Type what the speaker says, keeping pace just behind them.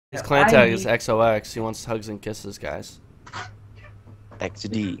His clan tag is XOX. He wants hugs and kisses, guys.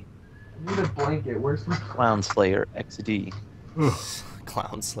 XD. I need a blanket. Where's my Clown Slayer. XD.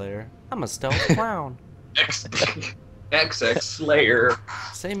 Clown Slayer. I'm a stealth clown. XX Slayer?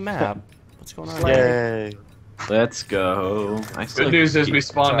 Same map. What's going on? Yay. Let's go. Good news is we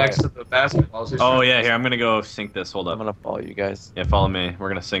spawn next to the basketball. So Oh yeah, here I'm gonna go sink this. Hold I'm up. gonna follow you guys. Yeah, follow me. We're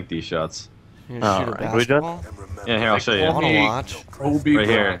gonna sink these shots. You gonna shoot a Alright, we done? basketball? Yeah, here I'll show I you. wanna watch. Kobe Right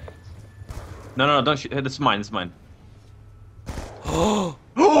here. No, don't shoot. Hey, this is mine. This is mine.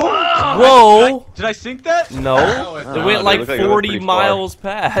 Whoa! Did I sink that? No. No, it It doesn't. went like It looked like it went 40 pretty far. miles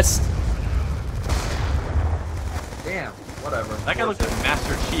past. Damn. Whatever. That guy looks like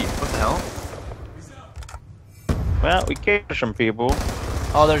Master Chief. What the hell? Well, we catch some people.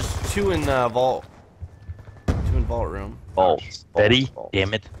 Oh, there's two in vault. Two in vault room. Vault. Steady. Vault.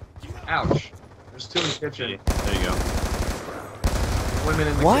 Damn it. Ouch. There's two in the kitchen. There you go. Women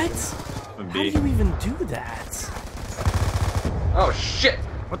in the What? kitchen. I'm How do B. you even do that? Oh shit.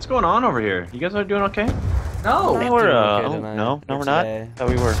 What's going on over here? You guys are doing okay? No. Hey, we're, okay oh, tonight, no, or we're not. today, Thought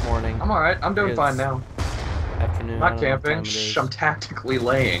we were. This morning. I'm alright. I'm doing It's fine now. Afternoon. I I'm not don't know what camping. time it Shh. is. I'm tactically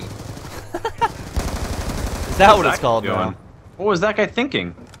laying. Is that what What's it's called doing? now? What was that guy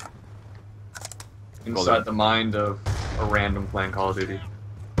thinking? Inside the mind of a random playing Call of Duty.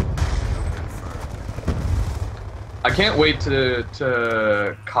 I can't wait to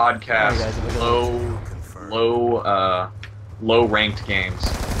codcast Alright, guys, low ranked games.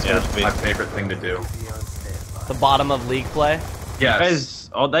 Yeah, It's my favorite thing to do. The bottom of league play? Yes. Guys,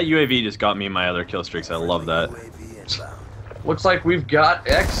 oh, that UAV just got me my other kill streaks. I love that. Looks like we've got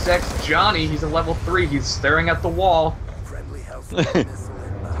XX Johnny. He's a level 3. He's staring at the wall.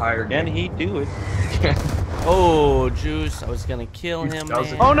 Tired. Can he do it? Oh, Juice. I was gonna kill him,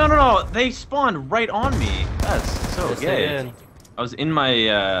 doesn't. man. Oh no! They spawned right on me. That's so Yes, they gay. did. I was in my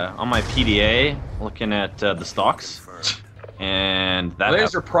on my PDA looking at the stocks, and that. Well,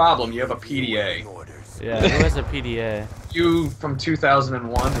 there's your problem. You have a PDA. Yeah, who has a PDA? You from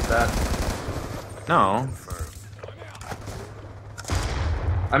 2001? Is that? No.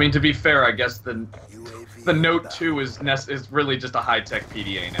 I mean, to be fair, I guess the Note 2 is really just a high-tech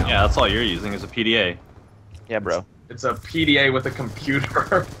PDA now. Yeah, that's all you're using is a PDA. Yeah, bro. It's a PDA with a computer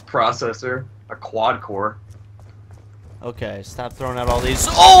processor, a quad core. Okay, stop throwing out all these.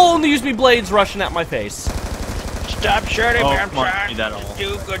 Oh, and they use me blades rushing at my face. Stop shooting Oh, me, I'm come on, trying need that to all.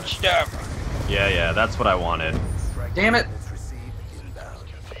 do good stuff. Yeah, that's what I wanted. Damn it!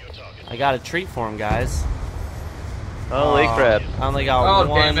 I got a treat for him, guys. Holy crap. I only got Oh,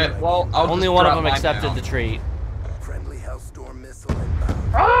 one. damn it. Well, I'll Only just one of drop them mine accepted now. the treat.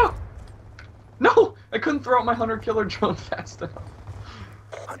 Ah! No! I couldn't throw out my hunter killer drone fast enough.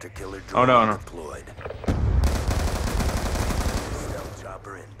 Hunter killer Oh, drone no. deployed. Stealth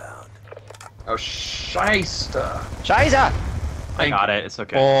chopper inbound. Oh, shysta. Scheiße! I got it. It's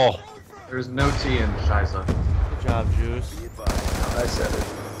okay. Oh. There's no T in Shiza. Good job, Juice. I said it.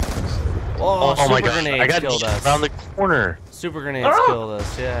 Oh, super my god. I grenades got killed us. around the corner. Super grenades Ah! killed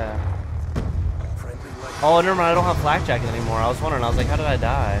us, yeah. Friendly light Oh, never mind, I don't have flak jacket anymore. I was wondering, I was like, how did I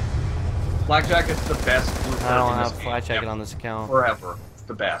die? Blackjack is the best blue perk I don't in this have game. flak jacket Yep. on this account. Forever. It's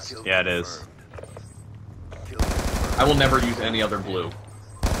the best. kill Yeah, it is. confirmed. Kill confirmed. I will never use any other blue.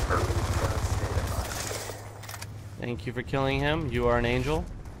 Perk. Thank you for killing him. You are an angel.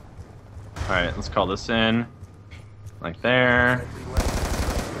 All right, let's call this in. Like there. Friendly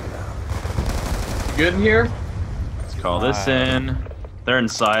light inbound. You good in here? Let's call this in. They're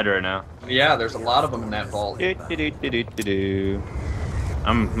inside right now. Yeah, there's a lot of them in that vault. Do, do, do, do, do, do, do.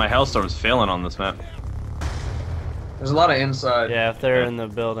 My Hellstorm's failing on this map. There's a lot of inside. Yeah, if they're in the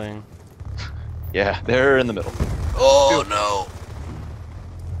building. Yeah, they're in the middle. Oh, no!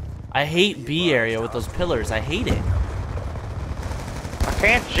 I hate B area with those pillars. I hate it. I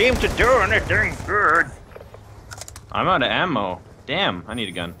can't seem to do anything good. I'm out of ammo. Damn, I need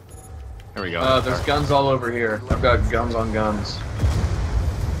a gun. Here we go. There's guns all over here. I've got guns on guns.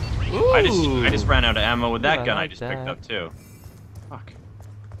 I just ran out of ammo with that Ooh, I gun I like just picked that. up too. Fuck.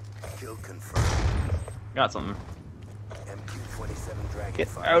 Kill confirmed. Got something. MQ-27 Dragon Get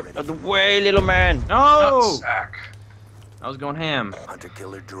fire out ready. of the way, little man. No! Nutsack. I was going ham. Hunter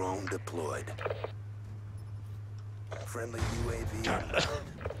killer drone deployed. Friendly UAV inbound.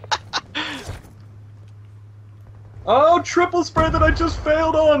 Oh, triple spray that I just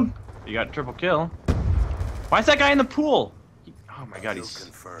failed on! You got triple kill. Why is that guy in the pool? Oh my god, Kill he's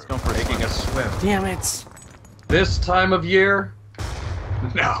confirmed. going for Taking a swim. Damn it. This time of year?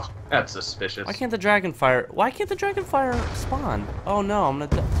 No, that's suspicious. Why can't the dragonfire? Why can't the dragonfire spawn? Oh no, I'm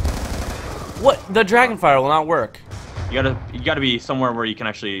gonna. What? The dragonfire will not work. You gotta be somewhere where you can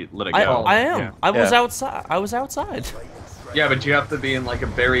actually let it go. I am. Yeah. I was Yeah. outside. I was outside. Yeah, but you have to be in like a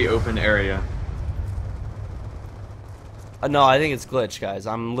very open area. No, I think it's glitched, guys.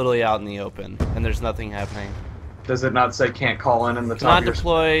 I'm literally out in the open, and there's nothing happening. Does it not say can't call in the top Cannot of your...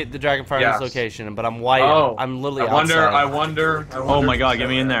 deploy the Dragonfire in Yes. this location, but I'm white. Oh, I'm literally I wonder, outside. I wonder. Oh my god, get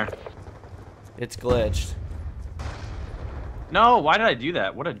me in there. It's glitched. No, why did I do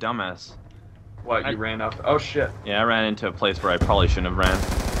that? What a dumbass. What, you ran up? Oh shit. Yeah, I ran into a place where I probably shouldn't have ran.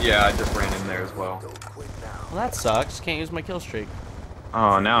 Yeah, I just ran in there as well. Don't quit now. Well, that sucks. Can't use my kill streak.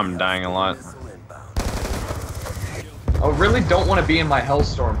 Oh, now I'm dying a lot. Missile inbound. I really don't want to be in my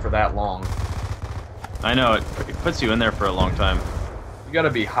Hellstorm for that long. I know, it puts you in there for a long time. You gotta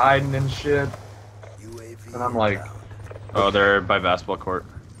be hiding and shit. UAV And I'm like, inbound. Oh, they're by basketball court.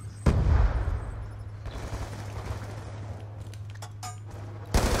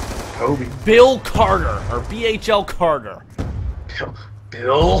 Kobe. Bill Carter, or BHL Carter.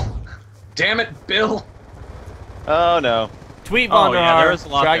 Bill? Damn it, Bill! Oh no. Tweet Oh, Von yeah, der there was a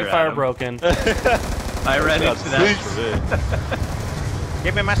lot there, Dragonfire Adam. broken. I ran into that.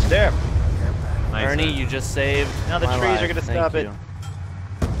 Give me my step. Nice. Ernie, you just saved Now the my trees life. are gonna Thank stop it. you.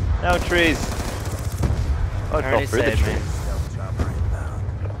 No trees. Oh, it fell Ernie through the saved me. trees. Stealth chopper inbound.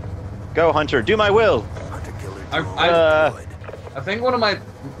 Go, Hunter. Do my will. Hunter killer I- drone I- deployed. I think one of my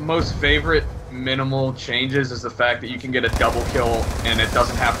most favorite minimal changes is the fact that you can get a double kill and it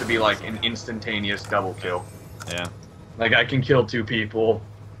doesn't have to be like an instantaneous double kill. Yeah. Like I can kill 2 people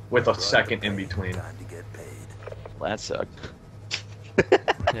with a second in between. Time to get paid. Well, that sucked.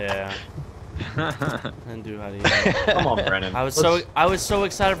 Yeah. And do how to use it. Come on, Brennan. I was so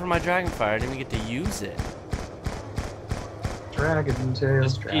excited for my Dragonfire. I didn't even get to use it. Dragon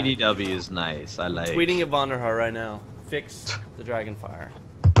tails. This PDW is nice. I like. Tweeting at Von der Haar right now. Fix the Dragonfire.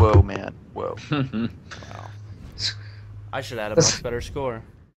 Whoa, man. Whoa. I should add a much better score.